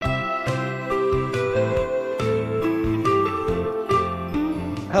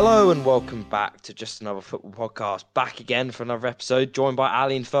Hello and welcome back to Just Another Football Podcast. Back again for another episode, joined by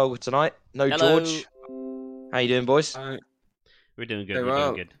Ali and Fergal tonight. No Hello. George. How you doing, boys? We're doing good. Very We're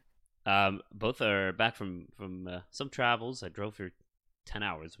well. doing good. Both are back from some travels. I drove for 10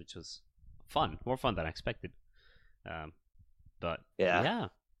 hours, which was fun, more fun than I expected. But yeah,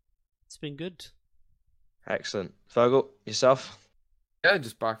 it's been good. Excellent. Fergal, yourself? Yeah,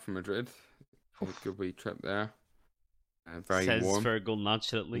 just back from Madrid. Had a good wee trip there. Very Says warm. Fergal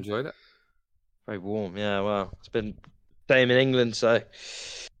nonchalantly. Enjoyed it. Very warm, yeah, well, it's been same in England, so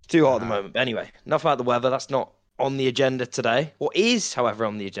it's too hot at the moment. But anyway, enough about the weather. That's not on the agenda today. What is, however,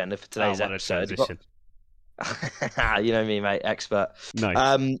 on the agenda for today's what episode? a transition. You know me, mate, expert.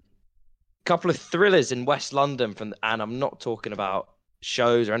 Nice. Couple of thrillers in West London and I'm not talking about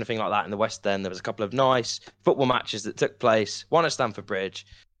shows or anything like that in the West End. There was a couple of nice football matches that took place, one at Stamford Bridge,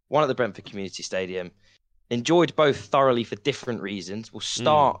 one at the Brentford Community Stadium. Enjoyed both thoroughly for different reasons. We'll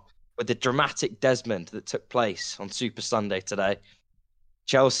start with the dramatic Desmond that took place on Super Sunday today.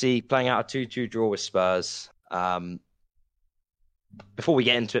 Chelsea playing out a 2-2 draw with Spurs. Before we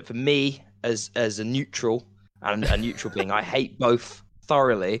get into it, for me, as a neutral, and a neutral being, I hate both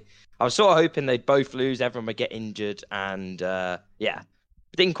thoroughly. I was sort of hoping they'd both lose, everyone would get injured, and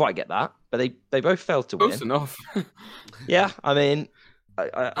didn't quite get that. But they both failed to Close win. enough. Yeah, I mean,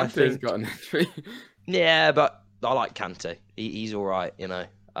 I think got an injury. Yeah, but I like Kante. He's all right, you know.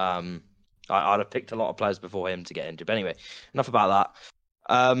 I'd have picked a lot of players before him to get injured. But anyway, enough about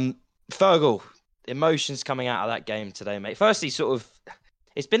that. Fergal, emotions coming out of that game today, mate. Firstly,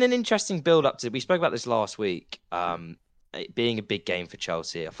 it's been an interesting build-up to. We spoke about this last week. It being a big game for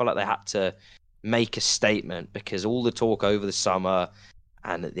Chelsea, I felt like they had to make a statement because all the talk over the summer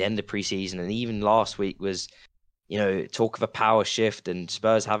and at the end of pre-season and even last week was, you know, talk of a power shift and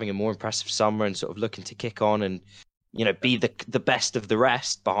Spurs having a more impressive summer and sort of looking to kick on and, you know, be the best of the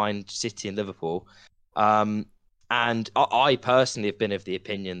rest behind City and Liverpool. And I personally have been of the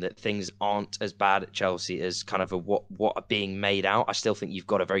opinion that things aren't as bad at Chelsea as kind of what are being made out. I still think you've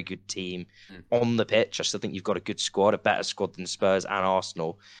got a very good team on the pitch. I still think you've got a good squad, a better squad than Spurs and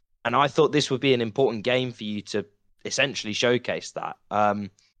Arsenal. And I thought this would be an important game for you to essentially showcase that.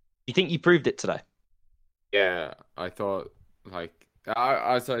 You think you proved it today? Yeah, I thought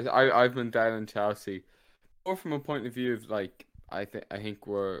I've been down in Chelsea more from a point of view of I think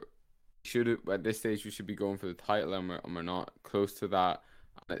at this stage we should be going for the title and we're not close to that,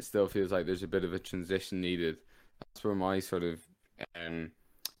 and it still feels like there's a bit of a transition needed. That's where my sort of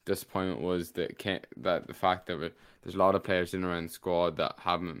disappointment was that the fact that there's a lot of players in and around the squad that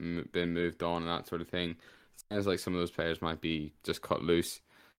haven't been moved on and that sort of thing. It sounds like some of those players might be just cut loose.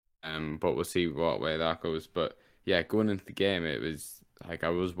 But we'll see what way that goes. But yeah, going into the game, it was like I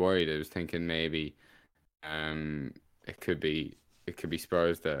was worried. I was thinking maybe, it could be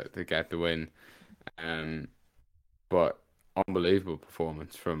Spurs that get the win. But unbelievable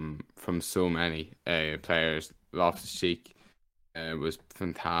performance from so many players. Loftus-Cheek was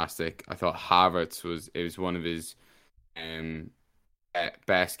fantastic. I thought Havertz was one of his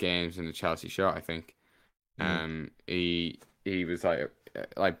best games in the Chelsea shirt. I think. He was like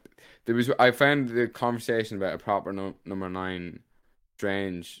there was. I found the conversation about a proper number 9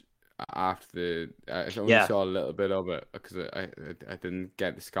 strange after I only saw a little bit of it because I didn't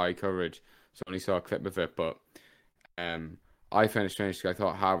get the Sky coverage, so I only saw a clip of it. But I found it strange because I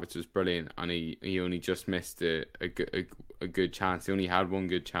thought Havertz was brilliant and he only just missed a good chance. He only had one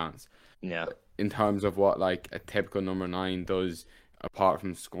good chance. Yeah. In terms of what like a typical number 9 does, apart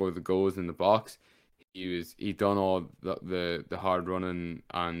from score the goals in the box. He done all the hard running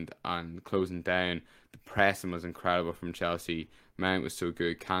and closing down. The pressing was incredible from Chelsea. Mount was so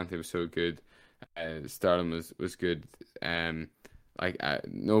good. Kante was so good. Sterling was good. No, I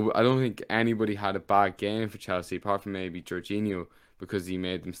don't think anybody had a bad game for Chelsea apart from maybe Jorginho because he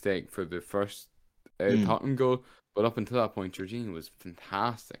made the mistake for the first Tottenham goal. But up until that point, Jorginho was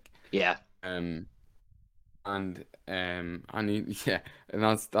fantastic. Yeah. And that's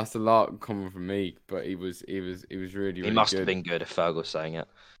a lot coming from me, but he was really He really must good. have been good if Fergal was saying it.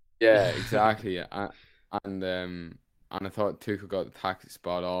 Yeah, exactly. And I thought Tuchel got the tactics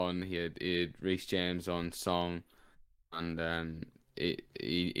spot on. He had Reece James on Song, and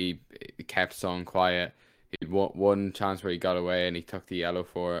he kept Song quiet. He had one chance where he got away and he took the yellow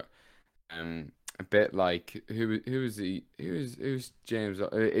for it. A bit like who was James?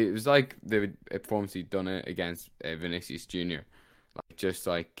 It was like the performance he'd done it against Vinicius Junior. Like just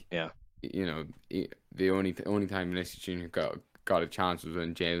like you know, the only time Vinicius Junior got a chance was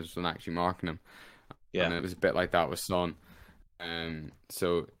when James wasn't actually marking him. Yeah, and it was a bit like that with Son.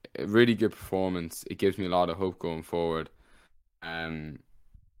 So a really good performance. It gives me a lot of hope going forward.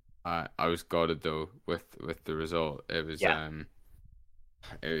 I was gutted though with the result. It was it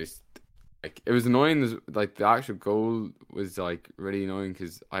was like it was annoying. Like the actual goal was like really annoying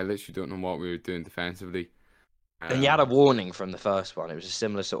because I literally don't know what we were doing defensively. And you had a warning from the first one. It was a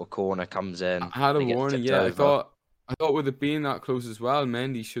similar sort of corner comes in. I had a warning. Tipped Yeah, over. I thought with it being that close as well,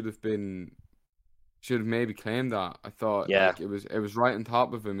 Mendy should have maybe claimed that. I thought like it was right on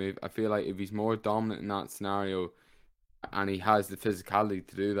top of him. I feel like if he's more dominant in that scenario, and he has the physicality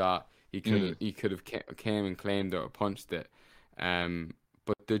to do that, he could have came and claimed it or punched it.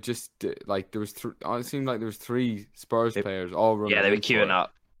 But they're just like there was it seemed like there was three Spurs players all running. Yeah, they were queuing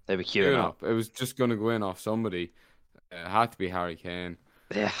up. They were queuing up. It was just going to go in off somebody. It had to be Harry Kane.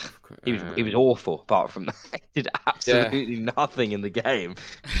 Yeah, he was awful. Apart from that, he did absolutely nothing in the game.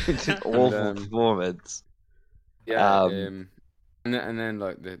 It's an awful performance. Yeah, and then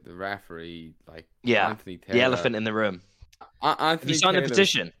like the referee, like Anthony Taylor, the elephant in the room. Have you signed a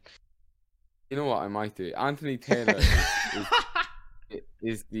petition? You know what I might do. Anthony Taylor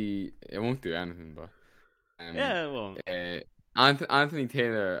is the. It won't do anything, but it won't. Anthony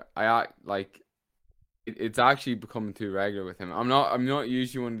Taylor, it's actually becoming too regular with him. I'm not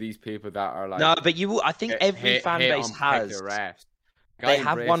usually one of these people that are like. No, but I think every fan base has. They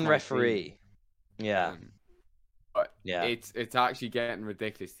have one referee. Yeah. But it's actually getting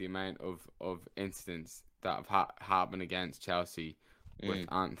ridiculous the amount of incidents that have happened against Chelsea with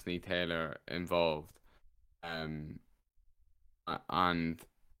Anthony Taylor involved. And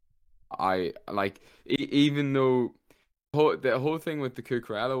I like even though the whole thing with the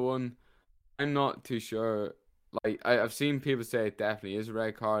Cucurella one, I'm not too sure. Like I've seen people say it definitely is a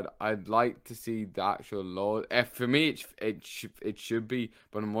red card. I'd like to see the actual law. For me, it should be,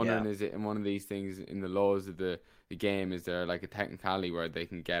 but I'm wondering is it in one of these things in the laws of the game? Is there like a technicality where they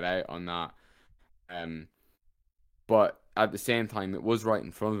can get out on that? But at the same time, it was right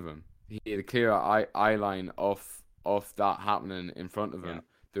in front of him. He had a clear eye line of that happening in front of him. Yeah.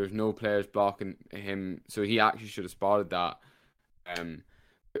 There was no players blocking him, so he actually should have spotted that.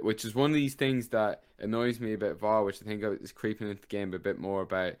 Which is one of these things that annoys me about VAR, which I think is creeping into the game a bit more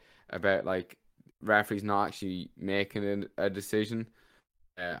about like referees not actually making a decision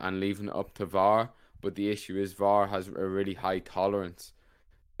and leaving it up to VAR. But the issue is VAR has a really high tolerance,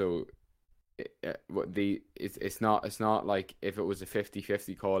 so it's not like if it was a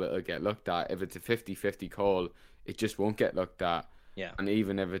 50-50 call it'll get looked at. If it's a 50-50 call, it just won't get looked at. Yeah. And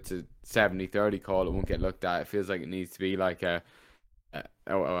even if it's a 70-30 call, it won't get looked at. It feels like it needs to be like as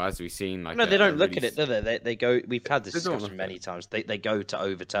we've seen, like no, they don't look at it, do they? They go. We've had this discussion many times. They go to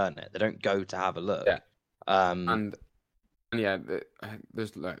overturn it. They don't go to have a look. Yeah. And yeah,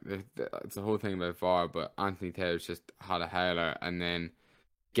 there's like it's the whole thing about VAR, but Anthony Taylor's just had a howler, and then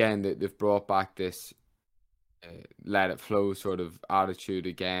again they've brought back this let it flow sort of attitude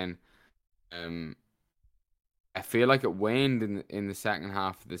again. I feel like it waned in the second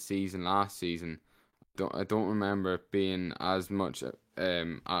half of the season last season. I don't remember it being as much. I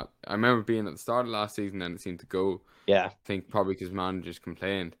remember being at the start of last season, and it seemed to go. Yeah, I think probably because managers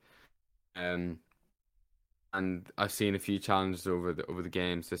complained. And I've seen a few challenges over the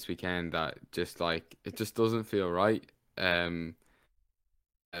games this weekend that just like it just doesn't feel right.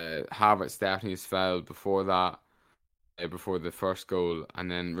 Havertz definitely has fouled before that, before the first goal,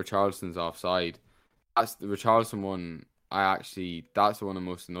 and then Richarlison's offside. That's the Richarlison one. That's the one I'm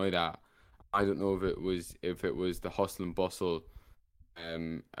most annoyed at. I don't know if it was the hustle and bustle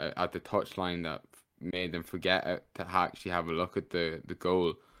at the touchline that made them forget to actually have a look at the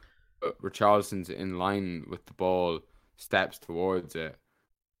goal. But Richarlison's in line with the ball, steps towards it.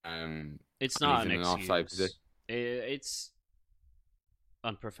 It's not an offside position. It's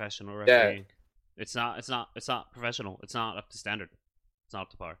unprofessional refereeing. Yeah. It's not professional. It's not up to standard. It's not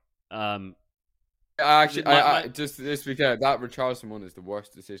up to par. Actually, just this weekend, that Richarlison one is the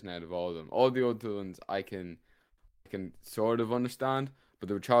worst decision out of all of them. All the other ones I can sort of understand, but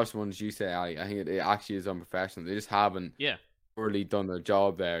the Richarlison ones, you say, I think it actually is unprofessional. They just haven't really done their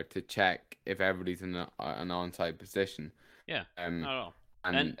job there to check if everybody's in an onside position. Yeah, not at all.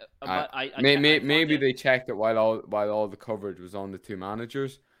 And maybe they checked it while all the coverage was on the two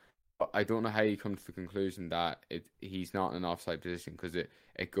managers. But I don't know how you come to the conclusion that he's not in an offside position, because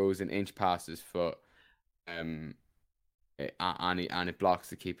it goes an inch past his foot, and it blocks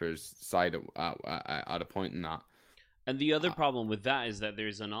the keeper's side at a point in that. And the other problem with that is that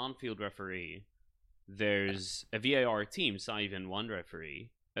there's an on-field referee, there's a VAR team, it's not even one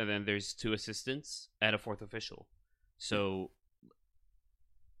referee, and then there's two assistants and a fourth official. So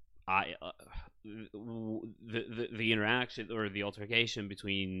the interaction or the altercation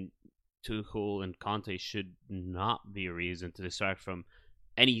between Tuchel and Conte should not be a reason to distract from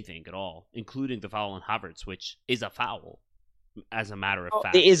anything at all, including the foul on Havertz, which is a foul, as a matter of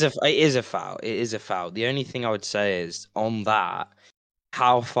fact. It is a foul. It is a foul. The only thing I would say is on that,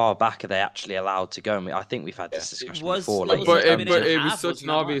 how far back are they actually allowed to go? I think we've had this discussion before. But it was such an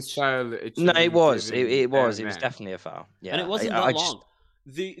obvious foul. No, it was. It was. It was definitely a foul. Yeah, and it wasn't that long.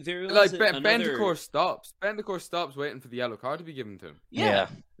 There was Bentancur stops. Bentancur stops waiting for the yellow card to be given to him. Yeah.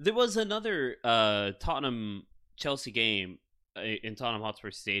 There was another Tottenham Chelsea game in Tottenham Hotspur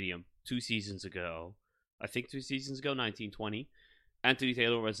Stadium 2 seasons ago. I think 2 seasons ago, 1920. Anthony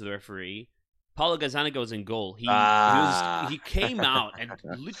Taylor was the referee. Paulo Gazzaniga was in goal. He came out and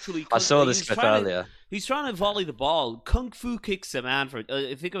literally. I saw this clip earlier. He's trying to volley the ball. Kung Fu kicks a man for.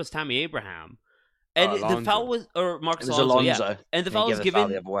 I think it was Tammy Abraham, and the foul was Marcus Alonso. Yeah. And the foul was given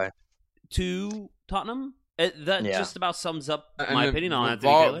to Tottenham. That just about sums up my opinion on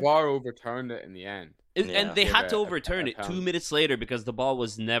Anthony Taylor. VAR overturned it in the end. And they had to overturn it 2 minutes later because the ball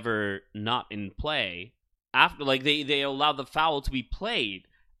was never not in play. After, like, they allowed the foul to be played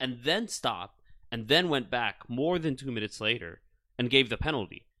and then stopped and then went back more than 2 minutes later and gave the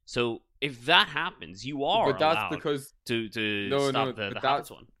penalty. So if that happens, you are allowed because to stop the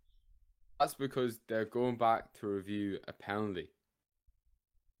Havertz one. That's because they're going back to review a penalty.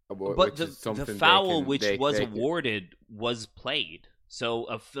 But the foul which was awarded was played.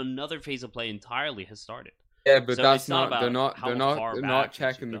 So another phase of play entirely has started. Yeah, but so that's not. They're not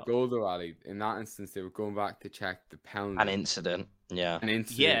checking the goal though, Ali. In that instance, they were going back to check the penalty. An incident. Yeah. An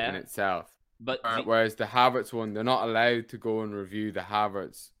incident in itself. But whereas the Havertz one, they're not allowed to go and review the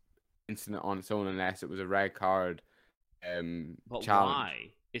Havertz incident on its own unless it was a red card. But challenge.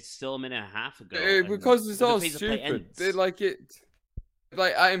 Why? It's still a minute and a half ago. Because it's all stupid. They like it.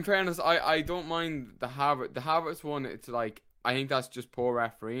 Like in fairness, I don't mind the Havertz one. It's like. I think that's just poor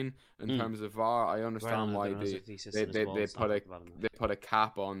refereeing in terms of VAR. I understand why they put a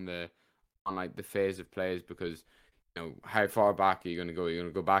cap on the phase of plays because how far back are you going to go? You're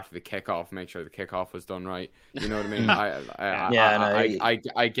going to go back to the kickoff, make sure the kickoff was done right. You know what I mean?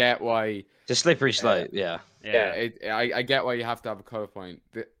 I get why. It's a slippery slope. Yeah. I get why you have to have a cut point.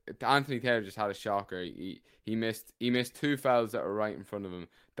 Anthony Taylor just had a shocker. He missed 2 fouls that were right in front of him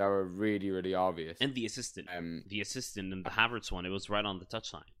that were really, really obvious. And the assistant and the Havertz one, it was right on the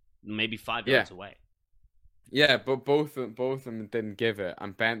touchline, maybe 5 yards away. Yeah, but both of them didn't give it,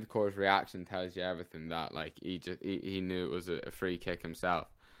 and Bentancur's reaction tells you everything. That like he knew it was a free kick himself.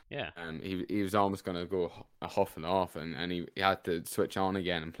 Yeah. He was almost gonna go huffing off, and he had to switch on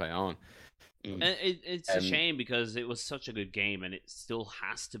again and play on. And it's a shame because it was such a good game, and it still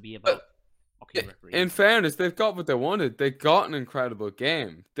has to be about. In fairness, they've got what they wanted. They got an incredible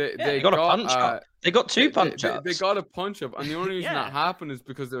game. They got a punch up. They got 2 punch ups. They got a punch up, and the only reason that happened is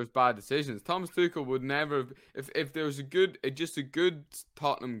because there was bad decisions. Thomas Tuchel would never, if there was a good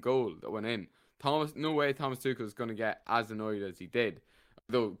Tottenham goal that went in. No way Thomas Tuchel is going to get as annoyed as he did.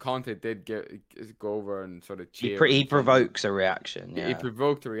 Though Conte did go over and sort of cheer. He provokes a reaction. Yeah. He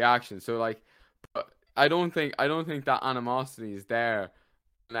provoked a reaction. So like, I don't think that animosity is there.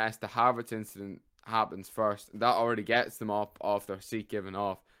 Unless the Havertz incident happens first, that already gets them off their seat, given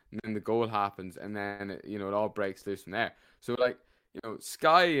off, and then the goal happens, and then it all breaks loose from there. So like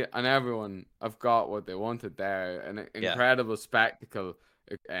Sky and everyone have got what they wanted there, an incredible spectacle,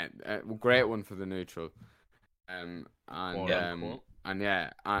 a great one for the neutral, and Anthony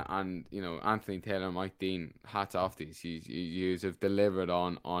Taylor and Mike Dean, hats off to you have delivered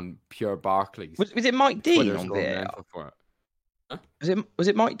on pure Barclays. Was it Mike Dean on there? Was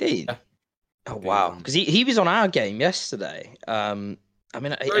it Mike Dean? Yeah. Oh wow! Because he was on our game yesterday. I mean,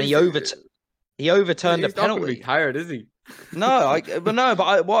 and he overturned a penalty. He's not really tired, is he? But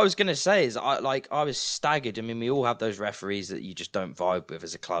what I was gonna say is I was staggered. I mean, we all have those referees that you just don't vibe with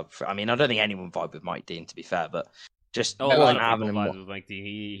as a club. I mean, I don't think anyone vibe with Mike Dean, to be fair, but just a lot of people vibe with Mike Dean.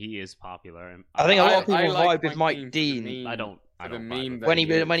 He is popular. I think a lot of people vibe with Mike Dean. I don't. When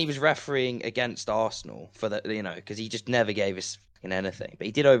he was refereing against Arsenal for the because he just never gave us anything, but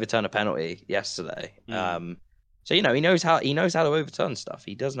he did overturn a penalty yesterday. So he knows how to overturn stuff.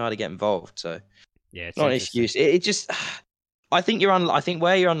 He does know how to get involved. So it's not an excuse. It just I think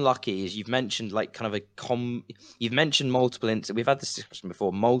where you're unlucky is you've mentioned you've mentioned multiple incidents. We've had this discussion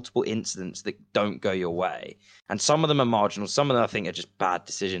before. Multiple incidents that don't go your way, and some of them are marginal. Some of them I think are just bad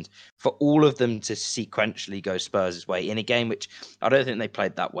decisions. For all of them to sequentially go Spurs' way in a game which I don't think they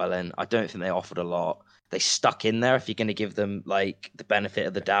played that well in. I don't think they offered a lot. They stuck in there. If you're going to give them the benefit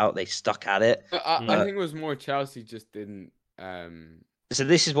of the doubt, they stuck at it. I think it was more Chelsea just didn't. So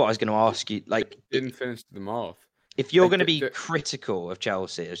this is what I was going to ask you. Didn't finish them off. If you're going to be critical of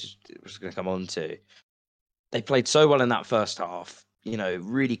Chelsea, I was going to come on to, they played so well in that first half.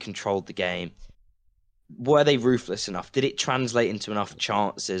 really controlled the game. Were they ruthless enough? Did it translate into enough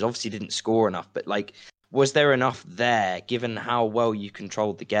chances? Obviously, didn't score enough, but was there enough there, given how well you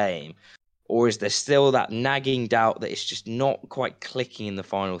controlled the game? Or is there still that nagging doubt that it's just not quite clicking in the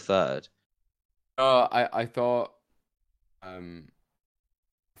final third? I thought that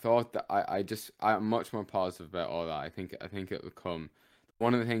I'm much more positive about all that. I think it will come.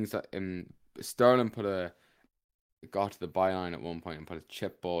 One of the things that Sterling got to the byline at one point and put a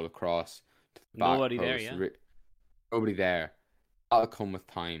chip ball across to the back Nobody post. there, yeah. Nobody there. That'll come with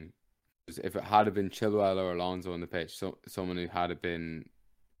time. If it had been Chilwell or Alonso on the pitch, someone who had been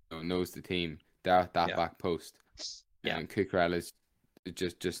knows the team, they're at that back post. Yeah, and Cucurella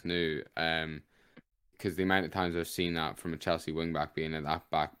just knew. Because the amount of times I've seen that from a Chelsea wing back being at that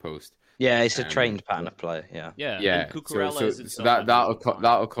back post. Yeah, it's a trained pattern of play. Yeah. And Cucurella so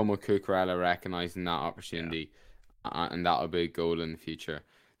that'll come with Cucurella recognizing that opportunity, and that'll be a goal in the future.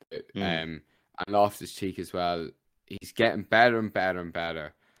 And Loftus-Cheek as well. He's getting better and better and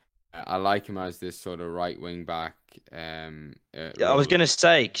better. I like him as this sort of right wing back. I was going to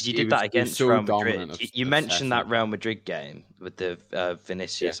say, because you did that against Real Madrid. You mentioned that Real Madrid game with the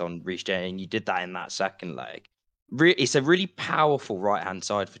Vinicius on Reece James, and you did that in that second leg. It's a really powerful right hand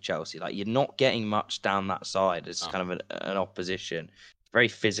side for Chelsea. You're not getting much down that side as kind of an opposition. Very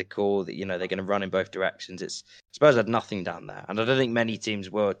physical. That they're going to run in both directions. Spurs had nothing down there, and I don't think many teams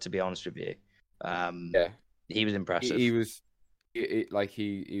were, to be honest with you. He was impressive. He was.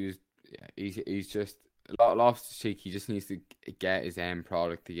 He's just Loftus-Cheek. He just needs to get his end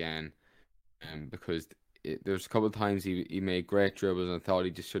product again, because there's a couple of times he made great dribbles and I thought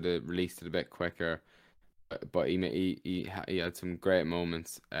he just should have released it a bit quicker, but he had some great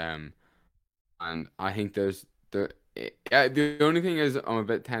moments, and I think the only thing is I'm a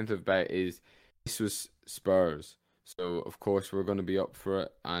bit tentative about is this was Spurs, so of course we're going to be up for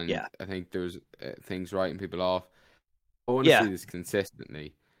it, and I think there's things writing people off. I want to see this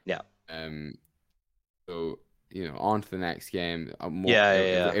consistently. Yeah. So on to the next game.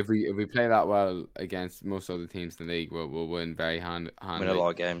 If we play that well against most other teams in the league, we'll win very handily. Win a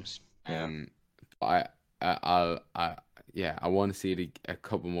lot of games. But I want to see it a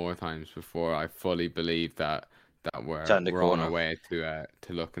couple more times before I fully believe that we're on our way to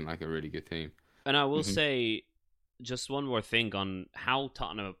looking like a really good team. And I will say just one more thing on how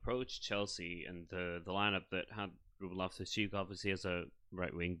Tottenham approached Chelsea and the lineup that had Ruben Loftus-Cheek obviously as a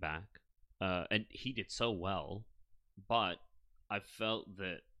right wing back, and he did so well, but I felt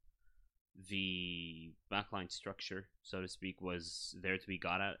that the backline structure, so to speak, was there to be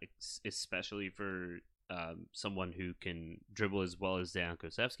got at, especially for someone who can dribble as well as Dejan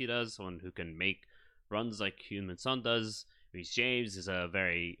Kulusevski does, someone who can make runs like Heung-min Son does. Reece James is a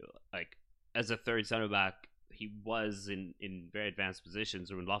very, as a third center back, he was in very advanced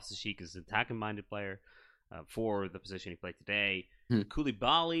positions. When Loftus-Cheek is an attacking-minded player for the position he played today.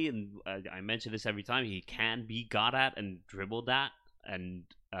 Koulibaly, and I mention this every time, he can be got at and dribbled at, and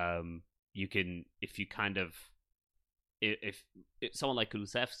you can, if someone like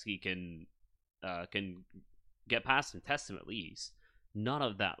Kulusevski can get past him, test him at least. None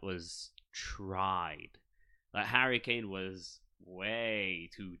of that was tried. Harry Kane was way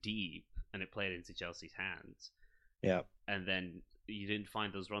too deep, and it played into Chelsea's hands. Yeah, and then you didn't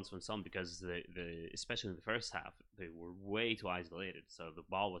find those runs from Son because the especially in the first half they were way too isolated, so the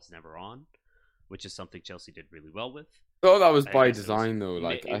ball was never on, which is something Chelsea did really well with. Oh, that was by design though.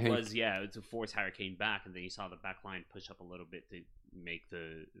 I think it was to force Harry Kane back, and then you saw the back line push up a little bit to make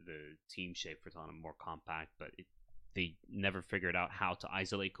the team shape for Tottenham more compact, but they never figured out how to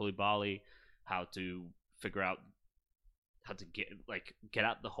isolate Koulibaly, how to figure out how to get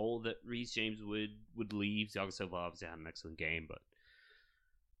out the hole that Reece James would leave. Thiago Silva obviously had an excellent game, but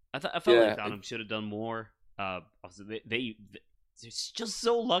I felt like Tottenham should have done more. They're just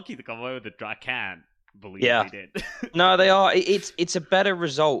so lucky to come away with the draw. I can't believe they did. No, they are. It's a better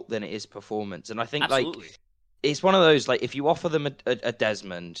result than it is performance, and I think absolutely. It's one of those, if you offer them a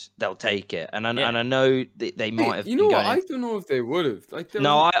Desmond, they'll take it, and I know they might have. I don't know if they would have.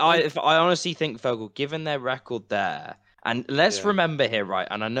 I honestly think Vogel, given their record there. And let's remember here, right?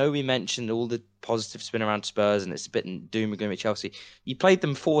 And I know we mentioned all the positive spin around Spurs, and it's a bit doom and gloom at Chelsea. You played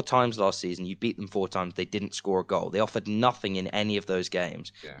them 4 times last season. You beat them 4 times. They didn't score a goal. They offered nothing in any of those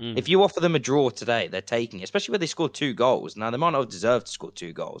games. Yeah. If you offer them a draw today, they're taking it, especially where they scored 2 goals. Now, they might not have deserved to score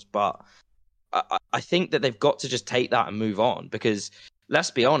 2 goals, but I think that they've got to just take that and move on, because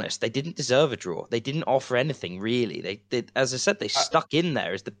let's be honest, they didn't deserve a draw. They didn't offer anything, really. They as I said, they stuck in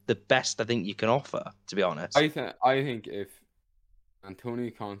there as the best I think you can offer, to be honest. I think if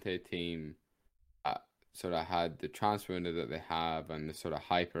Antonio Conte team sort of had the transfer window that they have and the sort of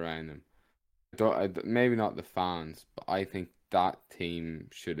hype around them. Maybe not the fans, but I think that team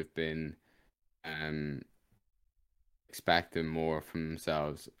should have been expecting more from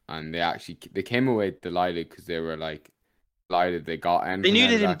themselves, and they came away delighted because they were like delighted they got in. They knew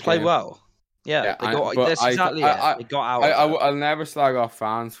they didn't play well. Yeah, they got. That's exactly it. They got out. I'll never slag off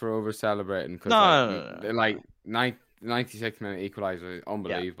fans for over celebrating because no. They're like 96-minute equalizer,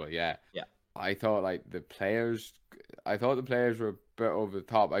 unbelievable. Yeah. I thought the players were a bit over the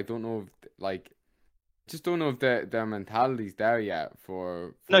top. I don't know if just don't know if their mentality's there yet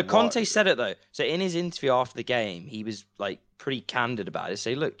for no, Conte said it though. So in his interview after the game, he was like pretty candid about it.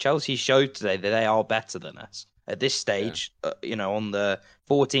 Say, look, Chelsea showed today that they are better than us at this stage. On the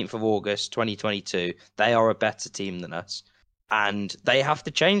 14th of August, 2022, they are a better team than us, and they have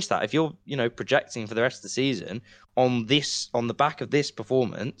to change that. If you're projecting for the rest of the season on the back of this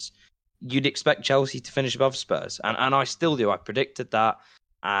performance, you'd expect Chelsea to finish above Spurs, and I still do. I predicted that,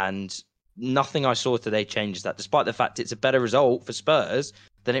 and nothing I saw today changes that, despite the fact it's a better result for Spurs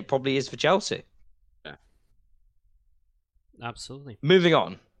than it probably is for Chelsea. Yeah. Absolutely. Moving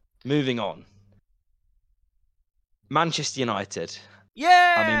on. Manchester United.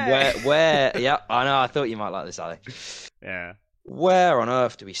 Yeah! I mean, where... yeah, I know, I thought you might like this, Ali. Yeah. Where on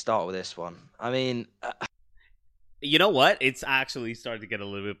earth do we start with this one? I mean... You know what? It's actually starting to get a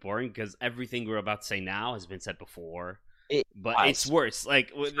little bit boring because everything we're about to say now has been said before. It's worse.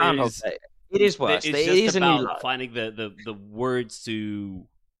 Like it is worse. It's just about finding the words to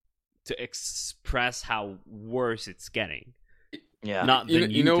express how worse it's getting. Yeah. Not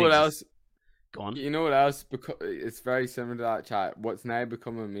you know what else? Go on. You know what else? It's very similar to that chat. What's now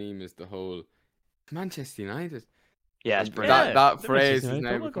become a meme is the whole Manchester United. Yeah, it's brilliant. That phrase has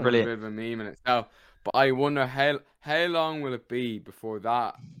now become a bit of a meme in itself. But I wonder how long will it be before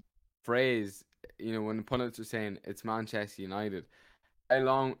that phrase, when the pundits are saying it's Manchester United, how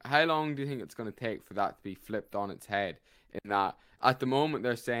long do you think it's going to take for that to be flipped on its head? In that, at the moment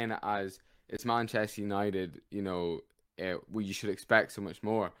they're saying it as it's Manchester United, you should expect so much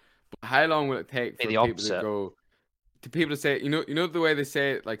more. But how long will it take for people to say, the way they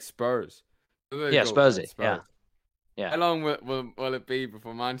say it, like Spurs? Spursy. Spurs. Yeah. How long will it be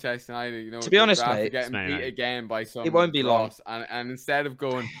before Manchester United, to be honest, mate, getting beat again by some it won't be long. And instead of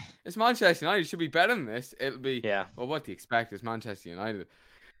going, it's Manchester United, it should be better than this, it'll be, well, what do you expect? It's Manchester United.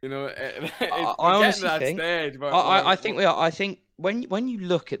 I honestly think, stage, but I think we are. I think when you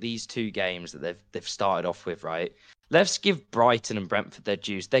look at these two games that they've started off with, right? Let's give Brighton and Brentford their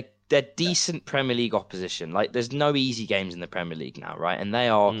dues. They're decent Premier League opposition. Like, there's no easy games in the Premier League now, right? And they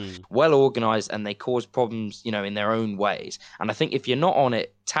are well organised and they cause problems, in their own ways. And I think if you're not on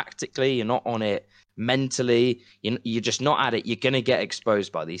it tactically, you're not on it mentally, you're just not at it, you're going to get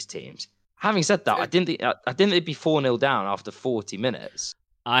exposed by these teams. Having said that, I didn't think they'd be 4-0 down after 40 minutes.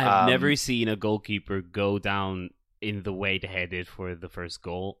 I have never seen a goalkeeper go down in the way they did for the first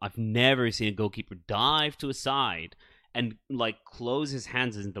goal. I've never seen a goalkeeper dive to a side and close his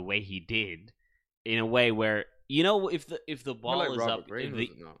hands in the way he did, in a way where if the ball is Robert up. Green,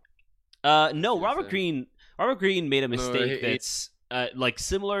 no, Robert Green made a mistake that's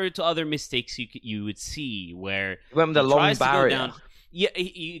similar to other mistakes you would see where he went with the long barrier. Yeah,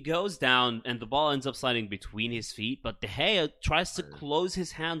 he goes down and the ball ends up sliding between his feet, but De Gea tries to close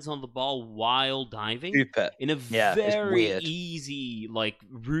his hands on the ball while diving in a very easy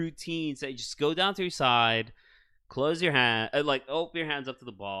routine. So you just go down to your side, close your hand, open your hands up to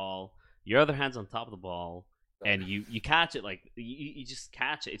the ball, your other hand's on top of the ball, and you catch it. You just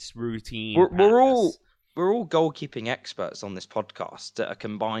catch it. It's routine. We're all goalkeeping experts on this podcast that are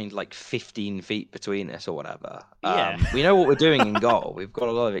combined 15 feet between us or whatever. We know what we're doing in goal. We've got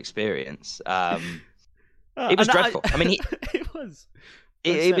a lot of experience. It was dreadful. I mean, it was.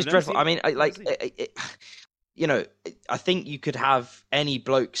 It was dreadful. I mean, I think you could have any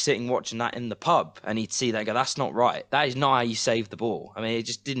bloke sitting watching that in the pub and he'd see that and go, that's not right. That is not how you save the ball. I mean, it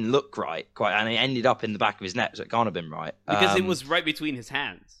just didn't look right quite. And it ended up in the back of his net, so it can't have been right. Because it was right between his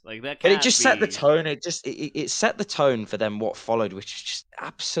hands. That but it just set the tone. It set the tone for them what followed, which is just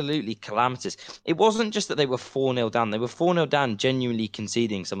absolutely calamitous. It wasn't just that they were 4-0 down. They were 4-0 down, genuinely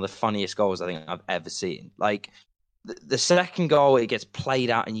conceding some of the funniest goals I think I've ever seen. The second goal, it gets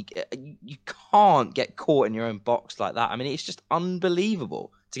played out, and you can't get caught in your own box like that. I mean, it's just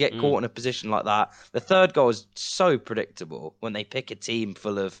unbelievable to get caught in a position like that. The third goal is so predictable when they pick a team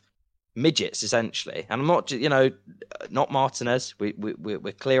full of midgets, essentially. And I'm not, not Martinez.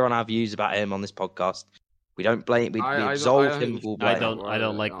 We're clear on our views about him on this podcast. We don't blame. We absolve him of all blame. I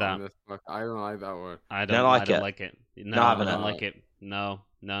don't like that. I don't like that word. I don't like it. No, I don't like it. No.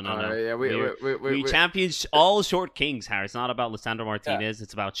 No. Yeah, we champion all short kings, Harry. It's not about Lisandro Martinez. Yeah.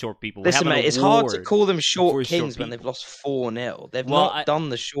 It's about short people. Listen, mate, it's hard to call them short kings when they've lost 4-0. They've done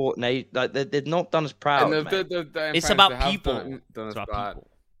the short... Like, they've not done us proud, mate. It's about people. It's about people.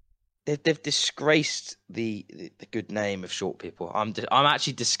 They've disgraced the good name of short people. I'm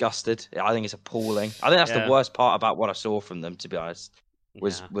actually disgusted. I think it's appalling. I think that's the worst part about what I saw from them, to be honest.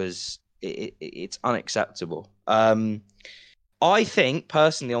 It's unacceptable. I think,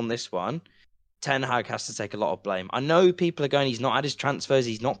 personally, on this one, Ten Hag has to take a lot of blame. I know people are going, he's not had his transfers,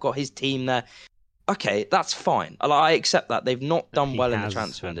 he's not got his team there. Okay, that's fine. I accept that. They've not done well in the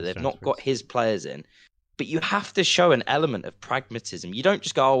transfer window. They've not got his players in. But you have to show an element of pragmatism. You don't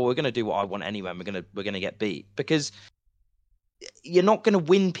just go, we're going to do what I want anyway, and we're going to get beat. Because you're not going to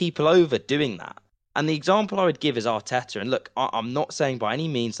win people over doing that. And the example I would give is Arteta. And look, I'm not saying by any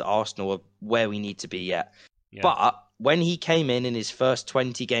means that Arsenal are where we need to be yet. Yeah. But when he came in his first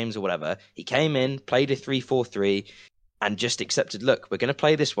 20 games or whatever, he came in, played a 3-4-3, and just accepted, look, we're going to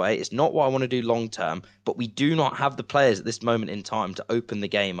play this way. It's not what I want to do long term, but we do not have the players at this moment in time to open the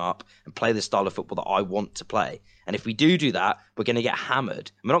game up and play the style of football that I want to play. And if we do that, we're going to get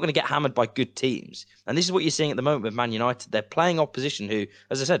hammered. And we're not going to get hammered by good teams. And this is what you're seeing at the moment with Man United. They're playing opposition who,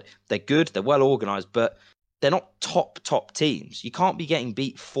 as I said, they're good, they're well organised, but they're not top teams. You can't be getting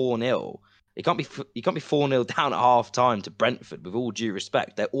beat 4-0. You can't be 4-0 down at half time to Brentford, with all due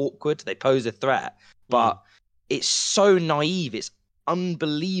respect. They're awkward, they pose a threat, but it's so naive. It's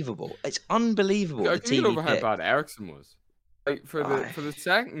unbelievable. It's unbelievable. I can't get over how bad Eriksen was. Like for the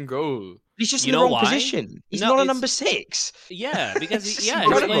second goal, he's just in the wrong position. He's not a number 6. Yeah, because he's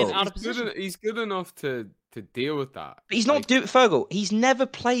playing out of position. He's good enough to deal with that. But he's not doing Fergal. He's never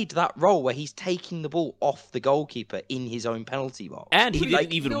played that role where he's taking the ball off the goalkeeper in his own penalty box. And he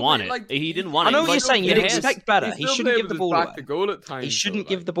didn't even want it. He didn't want it. I know what you're saying. You'd expect better. He shouldn't give the ball away. Goal at times, he shouldn't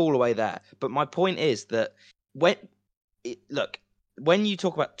give the ball away there. But my point is that when you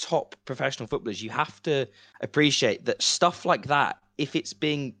talk about top professional footballers, you have to appreciate that stuff like that, if it's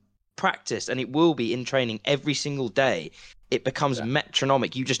being practiced, and it will be in training every single day, it becomes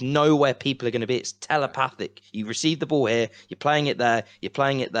metronomic. You just know where people are going to be. It's telepathic. You receive the ball here, you're playing it there, you're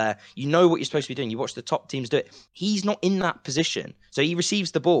playing it there. You know what you're supposed to be doing. You watch the top teams do it. He's not in that position. So he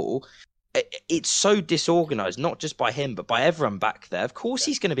receives the ball. It's so disorganized, not just by him, but by everyone back there. Of course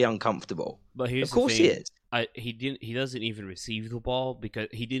he's going to be uncomfortable. But here's of course the thing. He is. He doesn't even receive the ball because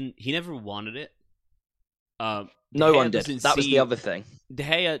he never wanted it. No one did. That was the other thing. De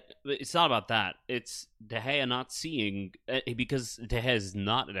Gea, it's not about that. It's De Gea not seeing, because De Gea is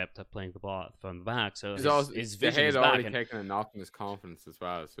not adept at playing the ball from the back. So his vision is back. already taken a knock on his confidence as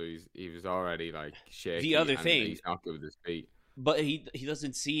well. So he was already like shaky. The other thing, he's not good with his feet. But he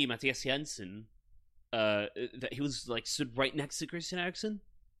doesn't see Matthias Jensen. That he was like stood right next to Christian Eriksen.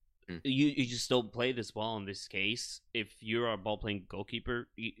 You just don't play this ball in this case. If you're a ball playing goalkeeper,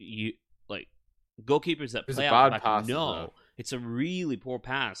 you like goalkeepers that play out the back. No, it's a really poor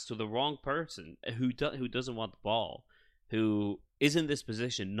pass to the wrong person who doesn't want the ball, who is in this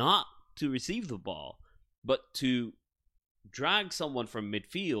position not to receive the ball, but to drag someone from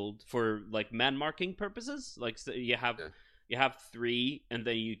midfield for like man marking purposes. Like so you have 3, and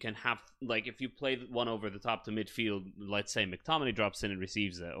then you can have, like, if you play one over the top to midfield, let's say McTominay drops in and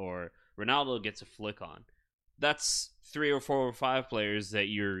receives it, or Ronaldo gets a flick on. That's 3 or 4 or 5 players that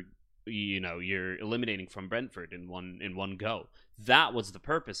you're eliminating from Brentford in one go. That was the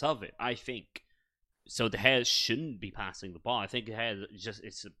purpose of it, I think. So De Gea shouldn't be passing the ball. I think De Gea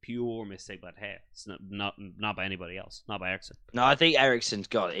it's a pure mistake by De Gea. It's not by anybody else, not by Eriksen. No, I think Eriksen's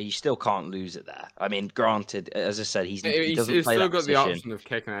got it. You still can't lose it there. I mean, granted, as I said, he doesn't play still that got position. the option of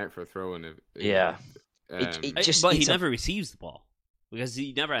kicking out for a throw in. But he never receives the ball because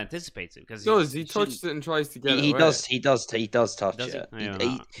he never anticipates it. Because he touches it and tries to get it. He does touch it.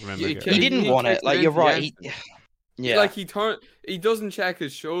 He didn't want it. Like, you're right. Yeah, like he doesn't check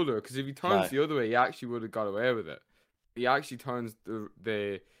his shoulder, because if he turns the other way, he actually would have got away with it. He actually turns the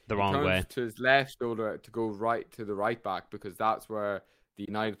wrong way to his left shoulder to go right to the right back, because that's where the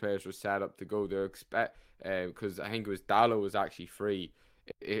United players were set up to go. They expect because I think it was Dalot was actually free.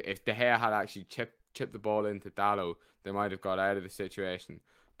 If De Gea had actually chipped the ball into Dalot, they might have got out of the situation.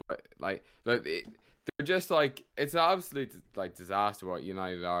 But they're just like, it's an absolute like disaster what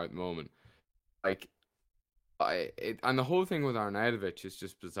United are at the moment. Like. And the whole thing with Arnautovic is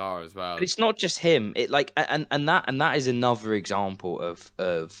just bizarre as well. But it's not just him. It like and that is another example of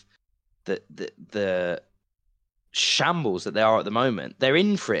the shambles that they are at the moment. They're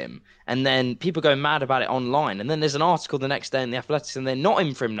in for him, and then people go mad about it online, and then there's an article the next day in the Athletics, and they're not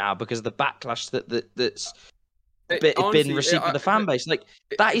in for him now because of the backlash that's been received by the fan base. Like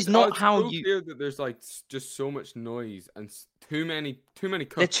that is not how so you. Clear that there's like just so much noise and too many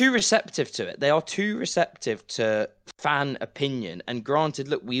cuts. They're too receptive to it. They are too receptive to fan opinion. And granted,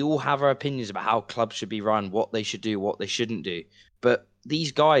 look, we all have our opinions about how clubs should be run, what they should do, what they shouldn't do. But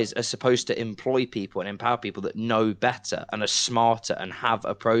these guys are supposed to employ people and empower people that know better and are smarter and have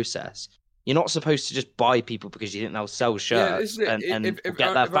a process. You're not supposed to just buy people because you think they'll sell shirts and get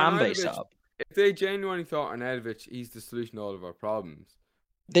their fan base up. If they genuinely thought Arnautovic, he's the solution to all of our problems,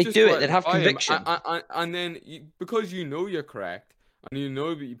 they do it. They'd have conviction. And then because you know you're correct and you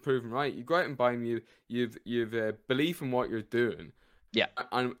know that you've proven right, you go out and buy him. You've belief in what you're doing. Yeah.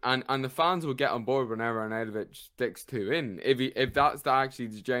 And the fans will get on board whenever Arnautovic sticks two in. If that's actually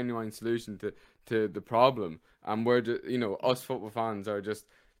the genuine solution to the problem, and we're just, us football fans are just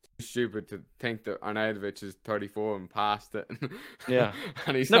stupid to think that Arnautovic is 34 and past it. Yeah.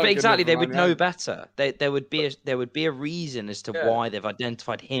 And he's but exactly, they would know better. There would be a reason as to why they've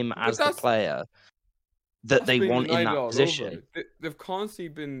identified him as the player that they want in that position. They've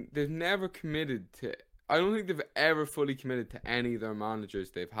constantly they've never committed to. I don't think they've ever fully committed to any of their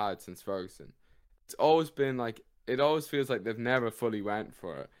managers they've had since Ferguson. It's always been like, it always feels like they've never fully went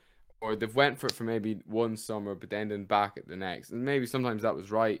for it. Or they've went for it for maybe one summer, but then back at the next. And maybe sometimes that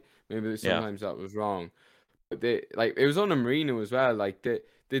was right. Maybe sometimes that was wrong. But it was under Mourinho as well. Like they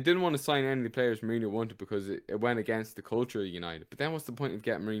didn't want to sign any of the players Mourinho wanted because it went against the culture of United. But then what's the point of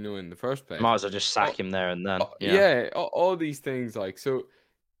getting Mourinho in the first place? Might as well just sack him there and then. All these things like so.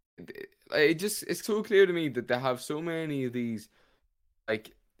 It's so clear to me that they have so many of these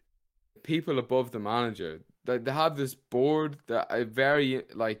like people above the manager. They have this board that are very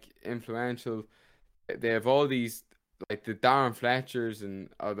like influential. They have all these like the Darren Fletchers and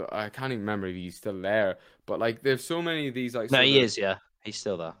I can't even remember if he's still there. But like there's so many of these like. No, he is. Yeah, he's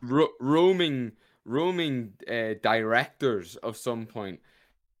still there. Roaming directors of some point,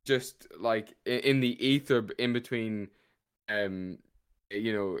 just like in the ether in between, Ten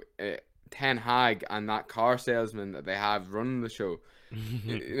Hag and that car salesman that they have running the show.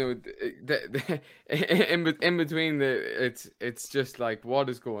 In between it's just like, what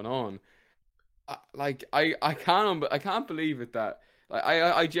is going on? I can't believe it that like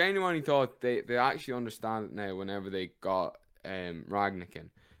I genuinely thought they actually understand it now whenever they got Ragnick in,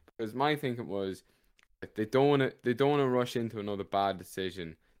 because my thinking was that they don't want to rush into another bad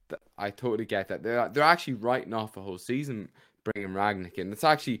decision. That I totally get that they're actually writing off a whole season bringing Ragnick in. It's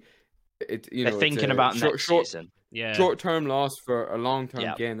actually they're thinking about next season. Yeah, short-term loss for a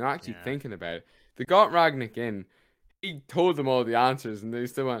long-term gain. They're actually thinking about it. They got Ragnick in. He told them all the answers, and they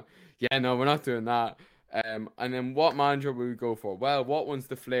still went, "Yeah, no, we're not doing that." And then what manager will we go for? Well, what one's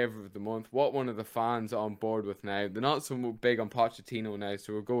the flavour of the month? What one of the fans are on board with now? They're not so big on Pochettino now,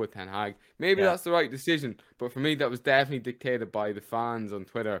 so we'll go with Ten Hag. Maybe that's the right decision, but for me, that was definitely dictated by the fans on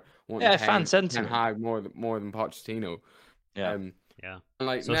Twitter wanting fan sentiment. Ten Hag more than Pochettino. Yeah. And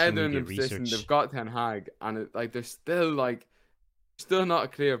like Social now they're in the media position research. they've got Ten Hag, and there's still not a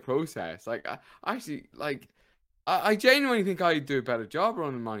clear process. Like I genuinely think I'd do a better job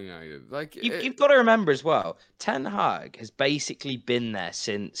running Man United. Like you've got to remember as well, Ten Hag has basically been there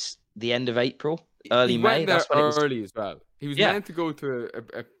since the end of April, early May. That's early as well. He was meant to go to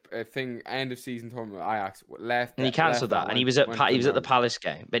a thing end of season tournament with Ajax, left, and he cancelled that. And he was at the Palace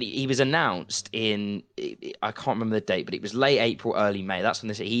game, but he was announced in, I can't remember the date, but it was late April, early May. That's when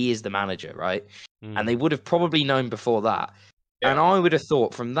they said he is the manager, right? And they would have probably known before that. And I would have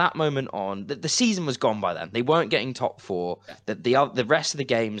thought from that moment on that the season was gone by then. They weren't getting top four. That the rest of the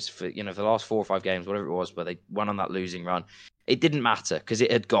games for the last 4 or 5 games, whatever it was, where they went on that losing run, it didn't matter because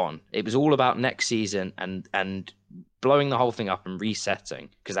it had gone. It was all about next season and blowing the whole thing up and resetting,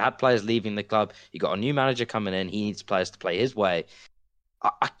 because they had players leaving the club. You got a new manager coming in. He needs players to play his way.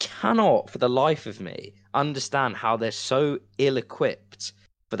 I cannot, for the life of me, understand how they're so ill-equipped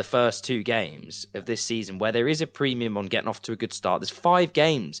for the first 2 games of this season, where there is a premium on getting off to a good start. There's 5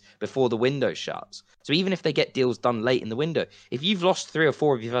 games before the window shuts. So even if they get deals done late in the window, if you've lost 3 or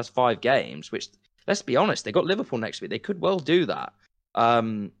 4 of your first 5 games, which, let's be honest, they got Liverpool next week, they could well do that.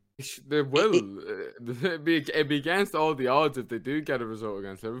 They will. It'd be against all the odds if they do get a result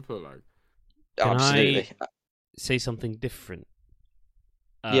against Liverpool. Like, absolutely. I say something different?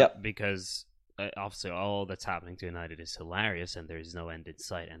 Because obviously all that's happening to United is hilarious and there's no end in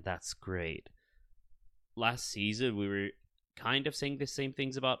sight, and that's great. Last season we were kind of saying the same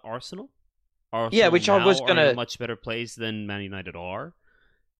things about Arsenal. Which I was going to... are in a much better place than Man United are.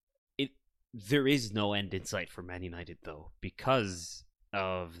 There is no end in sight for Man United, though, because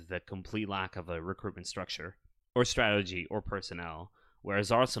of the complete lack of a recruitment structure or strategy or personnel,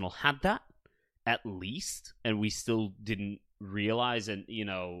 whereas Arsenal had that. at least, and we still didn't realize. And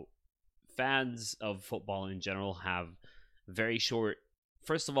fans of football in general have very short,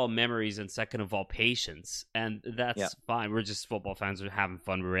 first of all, memories, and second of all, patience, and that's fine. We're just football fans. We're having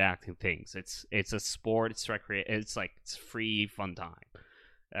fun. We're reacting things. It's a sport. It's it's free fun time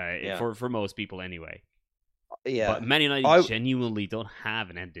for most people anyway. Yeah, but Man United genuinely don't have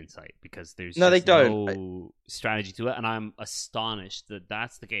an end in sight, because there's they don't. no strategy to it, and I'm astonished that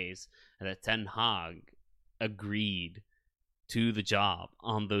that's the case, and that Ten Hag agreed to the job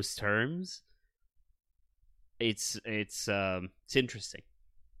on those terms. It's interesting.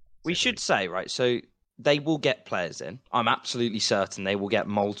 We should say, right, so they will get players in. I'm absolutely certain they will get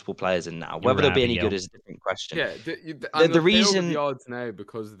multiple players in now. Whether they'll be any good is a different question. Yeah, the reason the odds now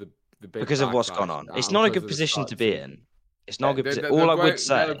because of the big because of what's gone on. It's not a good position to be in. It's not a good position. All I would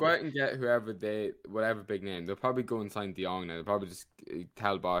say, they'll go out and get whatever big name. They'll probably go and sign De Jong now. They'll probably just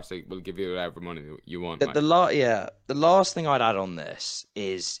tell Barca, we'll give you whatever money you want. The last thing I'd add on this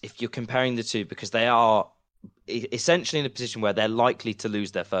is, if you're comparing the two, because they are essentially in a position where they're likely to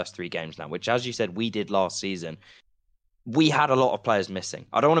lose their first 3 games now, which, as you said, we did last season. We had a lot of players missing.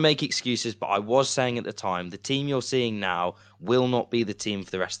 I don't want to make excuses, but I was saying at the time, the team you're seeing now will not be the team for